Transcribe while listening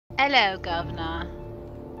Hello, Governor.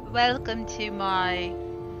 Welcome to my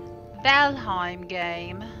Valheim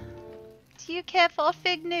game. Do you care for a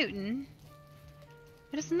fig Newton?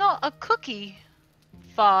 It is not a cookie,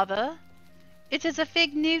 Father. It is a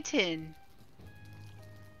fig Newton.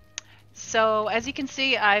 So, as you can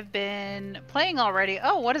see, I've been playing already.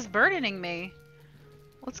 Oh, what is burdening me?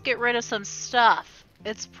 Let's get rid of some stuff.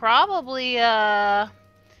 It's probably,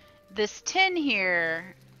 this tin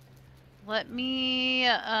here. Let me,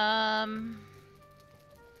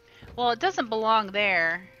 well, it doesn't belong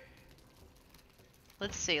there.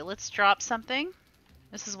 Let's see, let's drop something.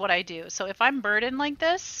 This is what I do. So if I'm burdened like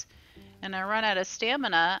this, and I run out of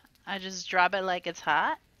stamina, I just drop it like it's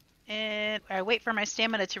hot, and I wait for my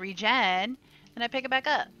stamina to regen, and I pick it back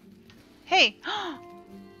up. Hey!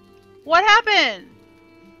 What happened?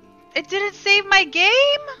 It didn't save my game?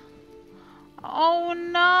 Oh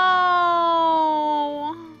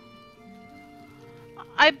no!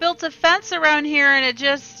 I built a fence around here and it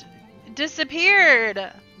just disappeared.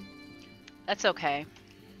 That's okay.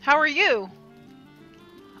 How are you?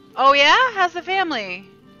 Oh yeah? How's the family?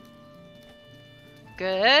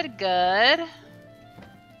 Good, good.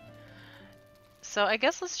 So I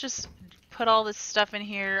guess let's just put all this stuff in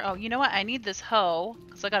here. Oh, you know what? I need this hoe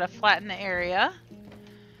because I gotta flatten the area.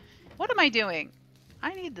 What am I doing?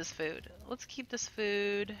 I need this food. Let's keep this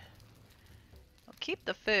food. I'll keep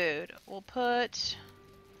the food. We'll put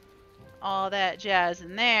all that jazz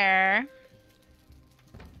in there.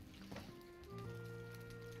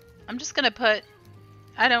 I'm just gonna put,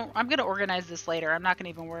 I'm gonna organize this later. I'm not gonna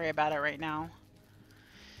even worry about it right now.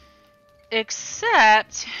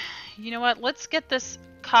 Except, you know what? Let's get this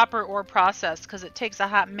copper ore processed because it takes a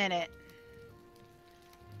hot minute.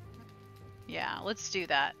 Yeah, let's do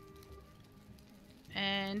that.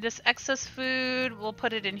 And this excess food, we'll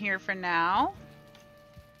put it in here for now.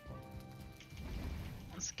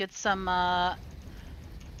 Let's get some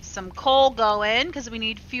coal going because we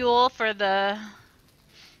need fuel for the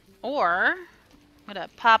ore. I'm gonna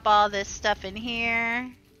pop all this stuff in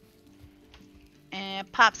here.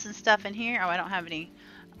 And pop some stuff in here. Oh, I don't have any.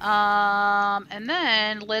 And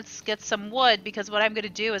then let's get some wood because what I'm gonna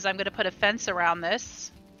do is I'm gonna put a fence around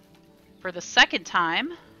this for the second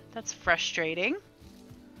time. That's frustrating.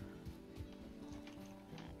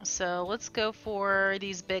 So let's go for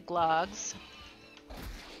these big logs.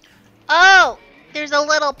 Oh! There's a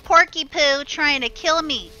little porky poo trying to kill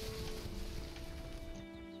me.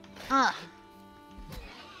 Ugh.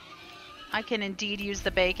 I can indeed use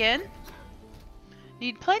the bacon.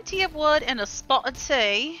 Need plenty of wood and a spot of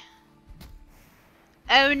tea.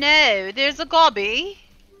 Oh no, there's a Gobby.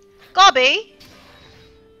 Gobby?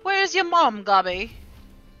 Where's your mom, Gobby?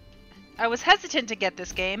 I was hesitant to get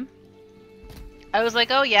this game. I was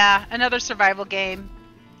like, oh yeah, another survival game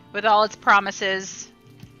with all its promises,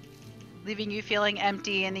 leaving you feeling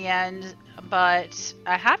empty in the end. But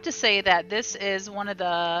I have to say that this is one of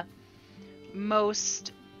the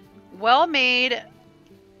most well-made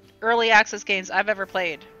early access games I've ever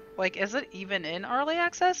played. Like, is it even in early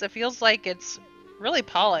access? It feels like it's really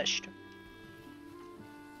polished.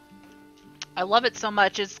 I love it so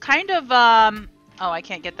much. It's kind of, oh, I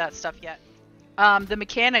can't get that stuff yet. The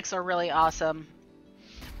mechanics are really awesome.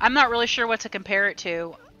 I'm not really sure what to compare it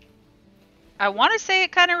to. I want to say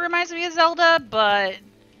it kind of reminds me of Zelda, but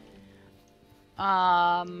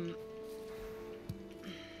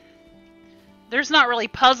there's not really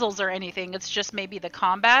puzzles or anything. It's just maybe the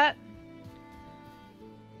combat.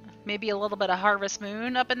 Maybe a little bit of Harvest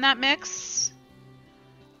Moon up in that mix.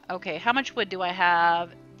 Okay, how much wood do I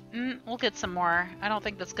have? We'll get some more. I don't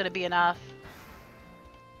think that's going to be enough.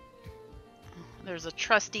 There's a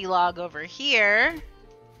trusty log over here.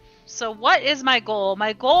 So what is my goal?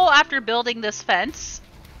 My goal after building this fence...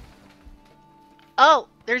 Oh,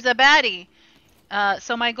 there's a baddie.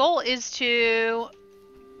 So my goal is to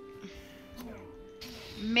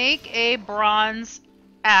make a bronze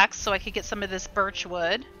axe so I could get some of this birch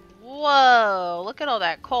wood. Whoa, look at all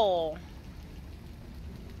that coal.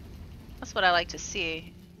 That's what I like to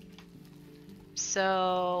see.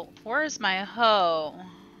 So, where's my hoe?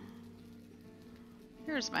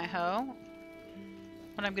 Here's my hoe.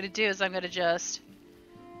 What I'm going to do is I'm going to just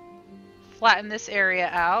flatten this area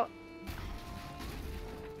out.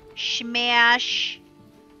 Smash.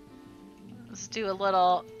 Let's do a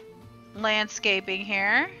little landscaping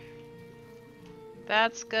here.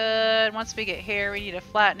 That's good. Once we get here, we need to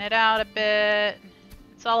flatten it out a bit.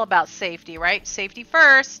 It's all about safety, right? Safety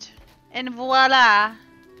first. And voila.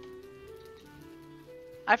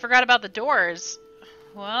 I forgot about the doors.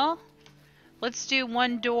 Well, let's do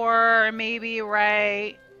one door maybe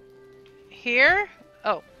right here.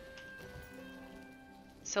 Oh.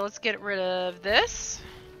 So let's get rid of this.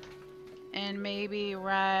 And maybe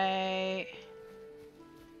right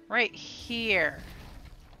here.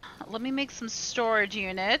 Let me make some storage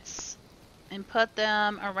units and put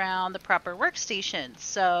them around the proper workstation.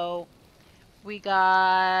 So we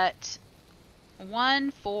got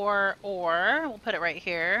one for ore. We'll put it right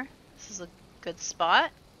here. This is a good spot.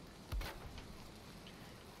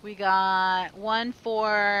 We got one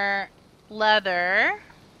for leather.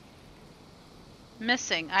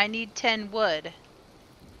 Missing. I need 10 wood.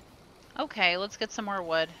 Okay, let's get some more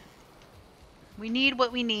wood. We need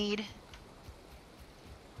what we need.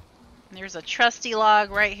 There's a trusty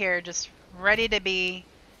log right here, just ready to be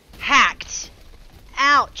hacked.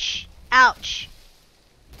 Ouch! Ouch!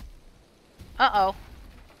 Uh-oh.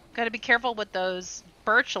 Gotta be careful with those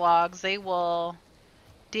birch logs. They will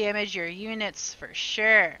damage your units for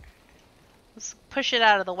sure. Let's push it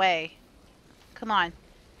out of the way. Come on.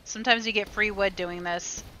 Sometimes you get free wood doing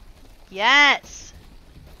this. Yes!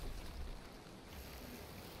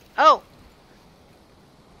 Oh!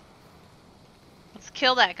 Let's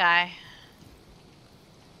kill that guy.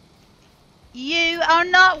 You are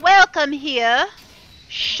not welcome here,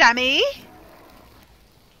 Shammy.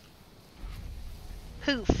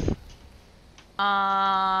 Poof.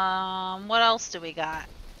 What else do we got?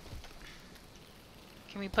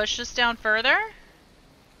 Can we push this down further?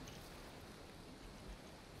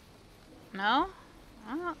 No?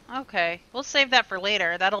 Oh, okay. We'll save that for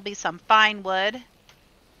later. That'll be some fine wood.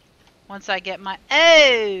 Once I get my...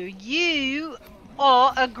 Oh, you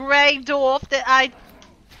are a grey dwarf that I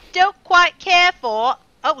don't quite care for.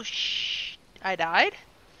 Oh, shh. I died.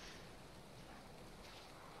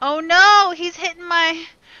 Oh no, he's hitting my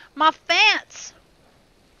fence.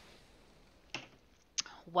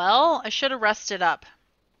 Well, I should have rested up.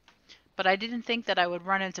 But I didn't think that I would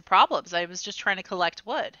run into problems. I was just trying to collect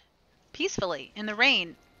wood. Peacefully, in the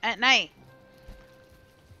rain, at night.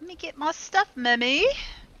 Let me get my stuff, Mummy.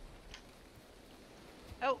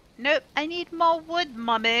 Oh, nope, I need more wood,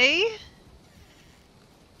 Mummy.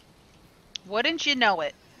 Wouldn't you know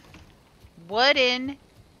it? Wouldn't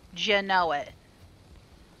you know it?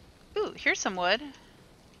 Ooh, here's some wood.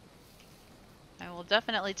 I will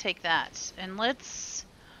definitely take that. And let's...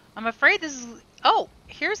 I'm afraid this is... Oh,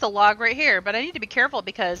 here's a log right here, but I need to be careful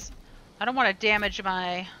because I don't want to damage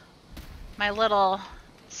my little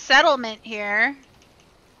settlement here.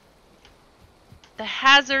 The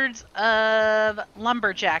hazards of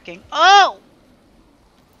lumberjacking. Oh!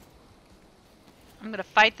 I'm going to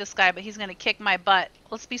fight this guy, but he's going to kick my butt.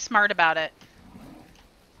 Let's be smart about it.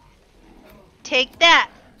 Take that!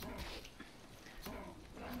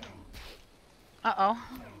 Uh-oh.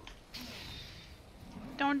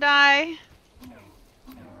 Don't die.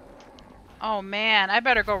 Oh man, I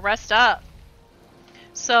better go rest up.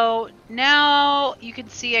 So now you can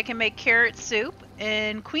see I can make carrot soup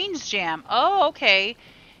and queen's jam. Oh, okay.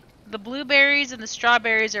 The blueberries and the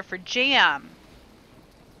strawberries are for jam.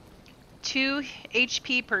 2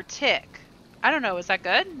 HP per tick. I don't know, is that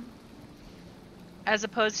good? As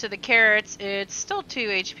opposed to the carrots, it's still 2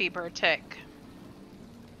 HP per tick.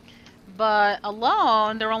 But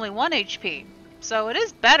alone, they're only 1 HP. So it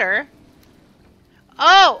is better.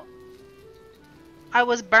 Oh! I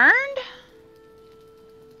was burned?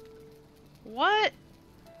 What?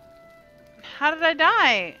 How did I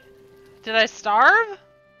die? Did I starve?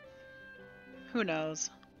 Who knows?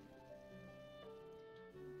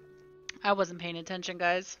 I wasn't paying attention,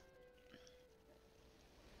 guys.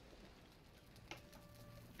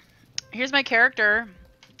 Here's my character.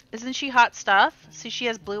 Isn't she hot stuff? See, she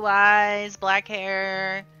has blue eyes, black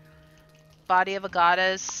hair, body of a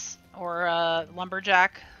goddess, or a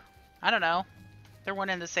lumberjack. I don't know. They're one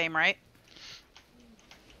and the same, right?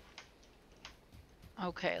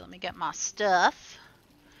 Okay, let me get my stuff.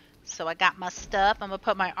 So I got my stuff. I'm going to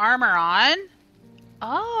put my armor on.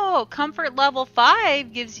 Oh, comfort level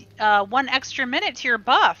 5 gives 1 extra minute to your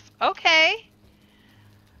buff. Okay.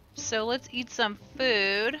 So let's eat some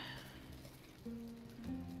food.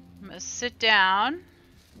 I'm going to sit down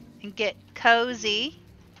and get cozy.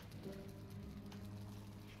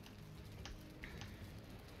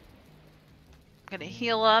 I'm going to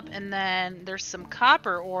heal up, and then there's some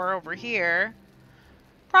copper ore over here.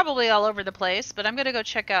 Probably all over the place, but I'm going to go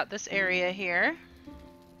check out this area here.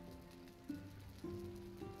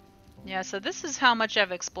 Yeah, so this is how much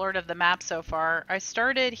I've explored of the map so far. I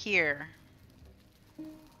started here.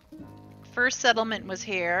 First settlement was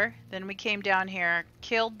here. Then we came down here,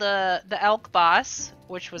 killed the elk boss,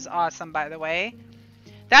 which was awesome, by the way.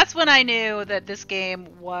 That's when I knew that this game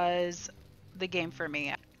was the game for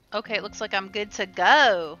me. Okay, it looks like I'm good to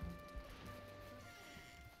go.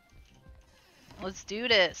 Let's do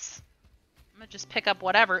this. I'm gonna just pick up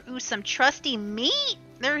whatever. Ooh, some trusty meat!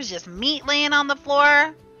 There's just meat laying on the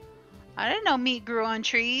floor. I didn't know meat grew on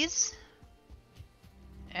trees.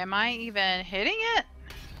 Am I even hitting it?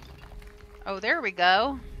 Oh, there we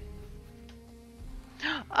go.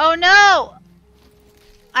 Oh no!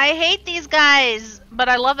 I hate these guys, but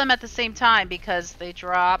I love them at the same time because they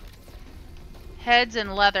drop heads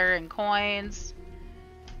and leather and coins.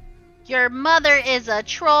 Your mother is a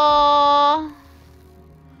troll!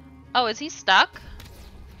 Oh, is he stuck?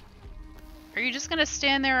 Are you just gonna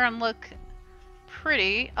stand there and look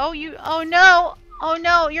pretty? Oh, oh no! Oh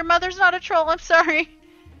no, your mother's not a troll, I'm sorry.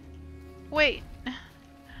 Wait.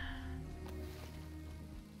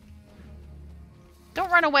 Don't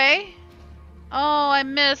run away. Oh, I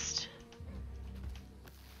missed.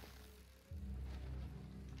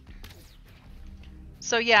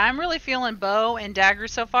 So yeah, I'm really feeling bow and dagger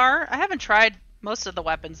so far. I haven't tried most of the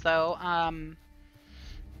weapons though.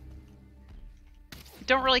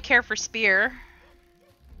 Don't really care for spear.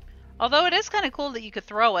 Although it is kind of cool that you could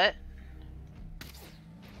throw it.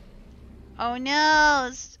 Oh no!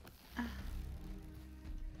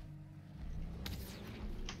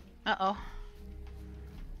 Uh-oh.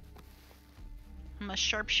 I'm a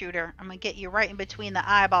sharpshooter. I'm gonna get you right in between the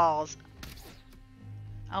eyeballs.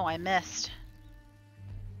 Oh, I missed.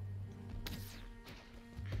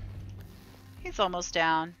 He's almost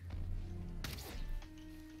down.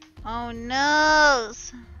 Oh no!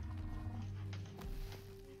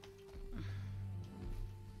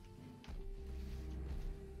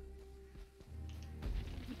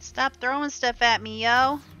 Stop throwing stuff at me,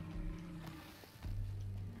 yo.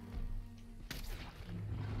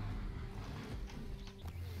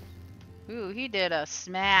 Ooh, he did a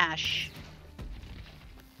smash.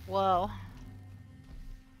 Whoa.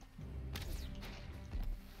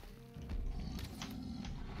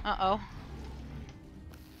 Uh-oh.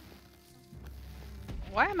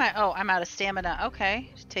 Why am I... Oh, I'm out of stamina. Okay,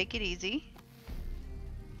 just take it easy.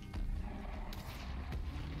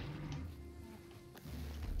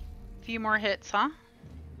 Few more hits, huh?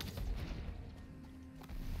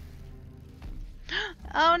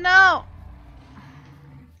 Oh no!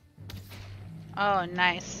 Oh,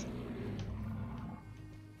 nice.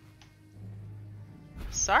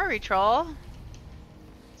 Sorry, troll.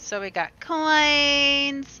 So we got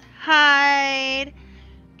coins, hide,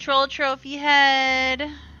 troll trophy head.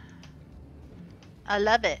 I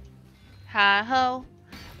love it. Hi ho,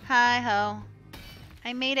 hi ho.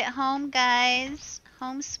 I made it home, guys.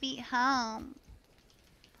 Home sweet home.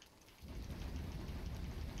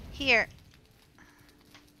 Here.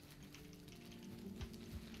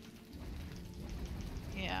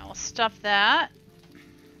 Yeah, we'll stuff that.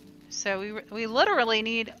 So we literally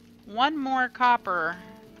need one more copper.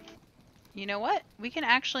 You know what? We can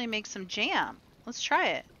actually make some jam. Let's try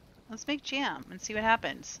it. Let's make jam and see what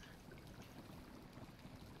happens.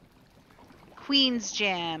 Queen's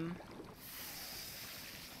jam.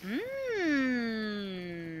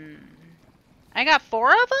 Mmm. I got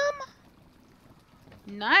 4 of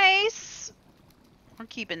them? Nice. We're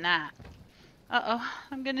keeping that. Uh-oh.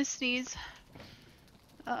 I'm gonna sneeze.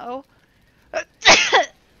 Uh-oh.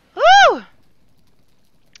 Woo!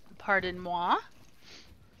 Pardon moi.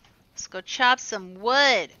 Let's go chop some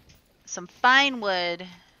wood. Some fine wood.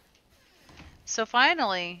 So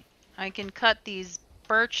finally, I can cut these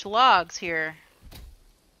birch logs here.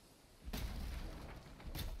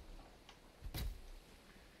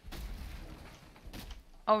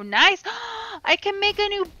 Oh, nice. I can make a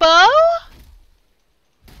new bow?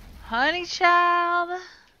 Honey child.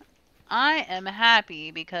 I am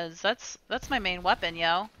happy because that's my main weapon,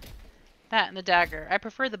 yo. That and the dagger. I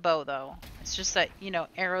prefer the bow, though. It's just that, you know,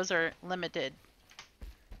 arrows are limited.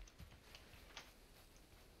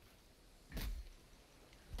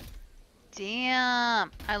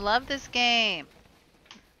 Damn. I love this game.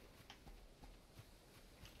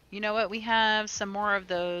 You know what? We have some more of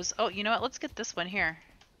those. Oh, you know what? Let's get this one here.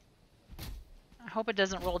 I hope it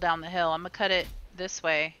doesn't roll down the hill. I'm going to cut it this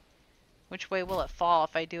way. Which way will it fall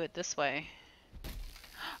if I do it this way?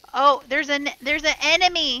 Oh, there's an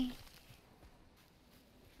enemy.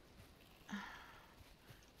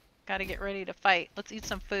 Gotta get ready to fight. Let's eat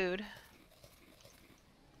some food.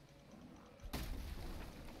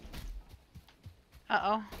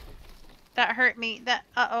 Uh-oh. That hurt me.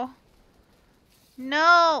 Uh-oh.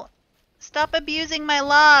 No! Stop abusing my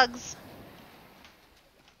logs.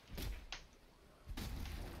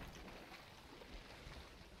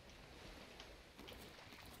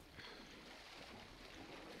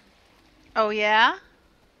 Oh, yeah?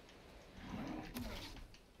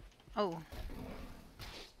 Oh.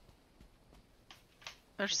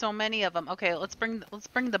 There's so many of them. Okay, let's bring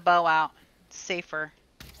the bow out. It's safer.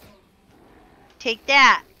 Take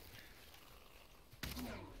that.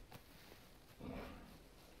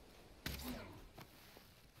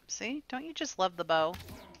 See? Don't you just love the bow?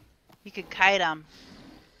 You could kite them.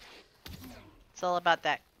 It's all about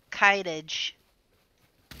that kitage.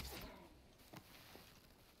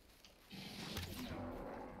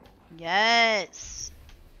 Yes.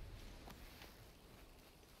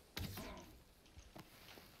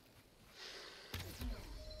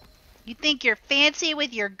 You think you're fancy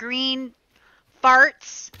with your green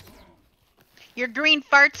farts? Your green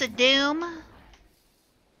farts of doom?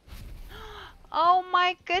 Oh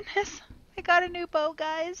my goodness. I got a new bow,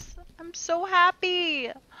 guys. I'm so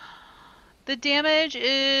happy. The damage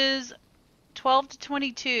is 12 to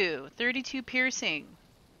 22, 32 piercing.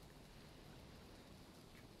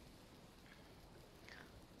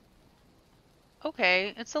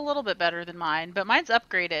 Okay, it's a little bit better than mine, but mine's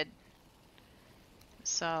upgraded.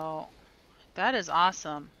 So, that is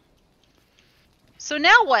awesome. So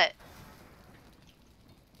now what?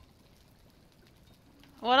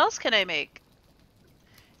 What else can I make?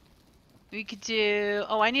 We could do...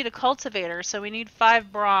 Oh, I need a cultivator, so we need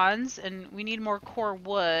 5 bronze, and we need more core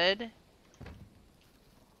wood.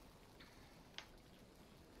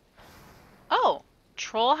 Oh,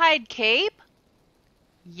 trollhide cape?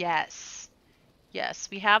 Yes. Yes,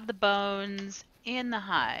 we have the bones and the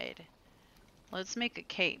hide. Let's make a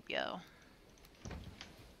cape, yo.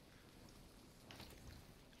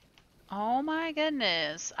 Oh my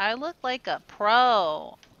goodness, I look like a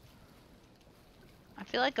pro. I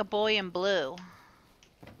feel like a boy in blue.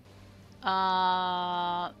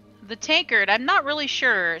 The tankard, I'm not really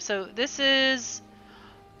sure. So this is...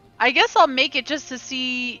 I guess I'll make it just to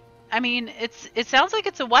see... I mean, it sounds like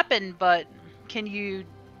it's a weapon, but can you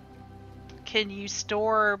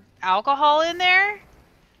store alcohol in there?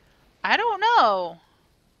 I don't know.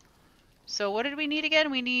 So what did we need again?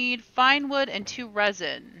 We need fine wood and 2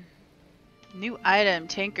 resin. New item,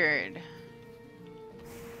 tankard.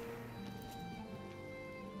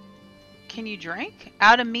 Can you drink?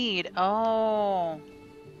 Out of mead. Oh.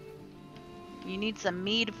 You need some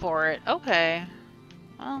mead for it. Okay.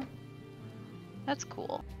 Well, that's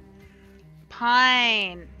cool.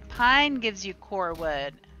 Pine. Pine gives you core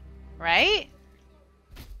wood, right?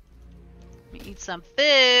 Let me eat some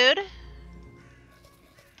food.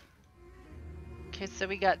 Okay, so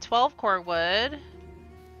we got 12 core wood.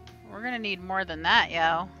 We're gonna need more than that,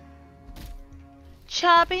 yo.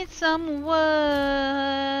 Chopping some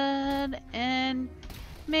wood and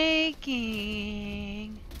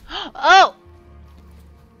making... Oh!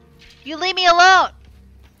 You leave me alone!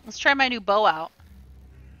 Let's try my new bow out.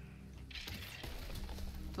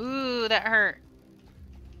 Ooh, that hurt.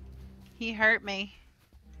 He hurt me.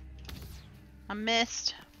 I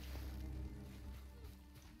missed.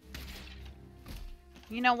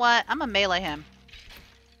 You know what? I'm gonna melee him.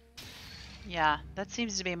 Yeah, that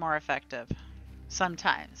seems to be more effective.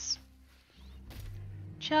 Sometimes.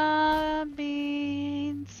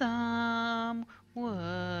 Chopping some wood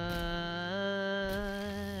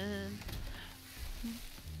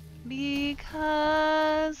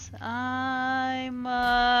because I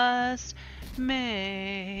must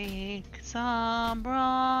make some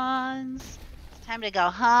bronze. It's time to go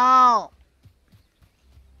home.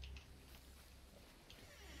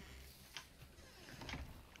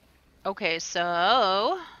 Okay,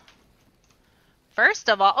 so first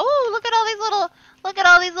of all, oh, look at all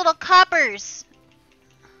these little coppers.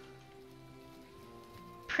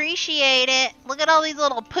 Appreciate it. Look at all these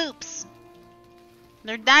little poops.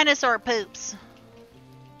 They're dinosaur poops.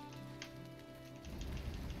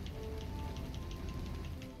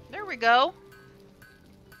 There we go.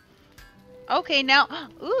 Okay, now,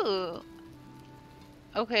 ooh.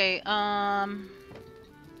 Okay,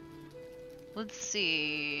 let's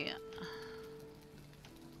see.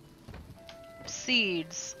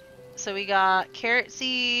 Seeds. So we got carrot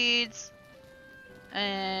seeds,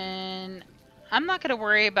 and I'm not gonna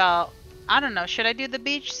worry about, I don't know, should I do the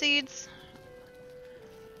beach seeds?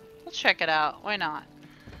 We'll check it out, why not?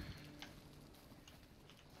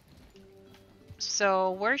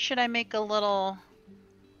 So where should I make a little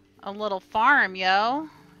farm, yo?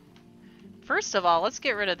 First of all, let's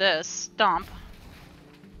get rid of this stump.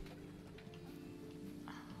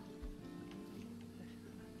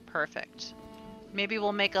 Perfect. Maybe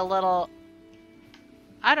we'll make a little...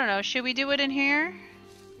 I don't know. Should we do it in here?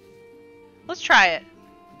 Let's try it.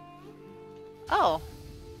 Oh.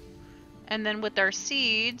 And then with our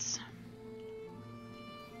seeds...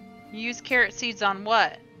 Use carrot seeds on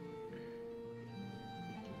what?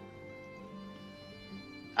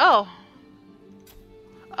 Oh.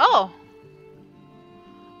 Oh!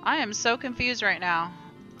 I am so confused right now.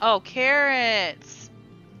 Oh, carrots!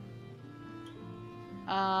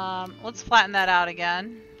 Let's flatten that out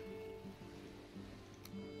again.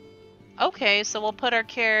 Okay, so we'll put our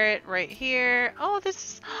carrot right here. Oh,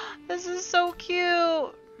 this is so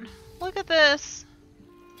cute. Look at this.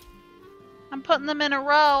 I'm putting them in a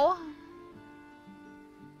row.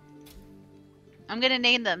 I'm gonna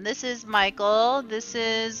name them. This is Michael. This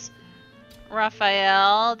is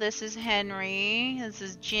Raphael. This is Henry. This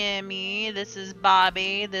is Jimmy. This is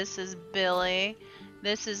Bobby. This is Billy.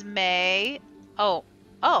 This is May. Oh,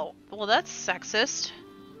 well that's sexist.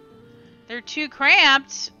 They're too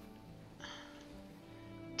cramped.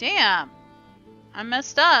 Damn. I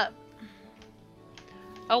messed up.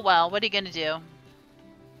 Oh well, what are you gonna do?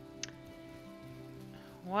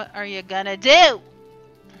 What are you gonna do?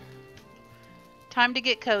 Time to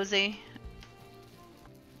get cozy.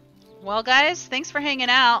 Well guys, thanks for hanging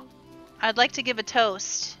out. I'd like to give a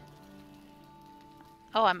toast.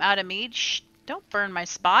 Oh, I'm out of mead? Shh, don't burn my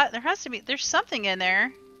spot. There's something in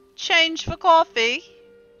there. Change for coffee.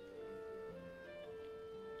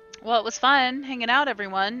 Well, it was fun hanging out,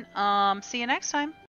 everyone. See you next time.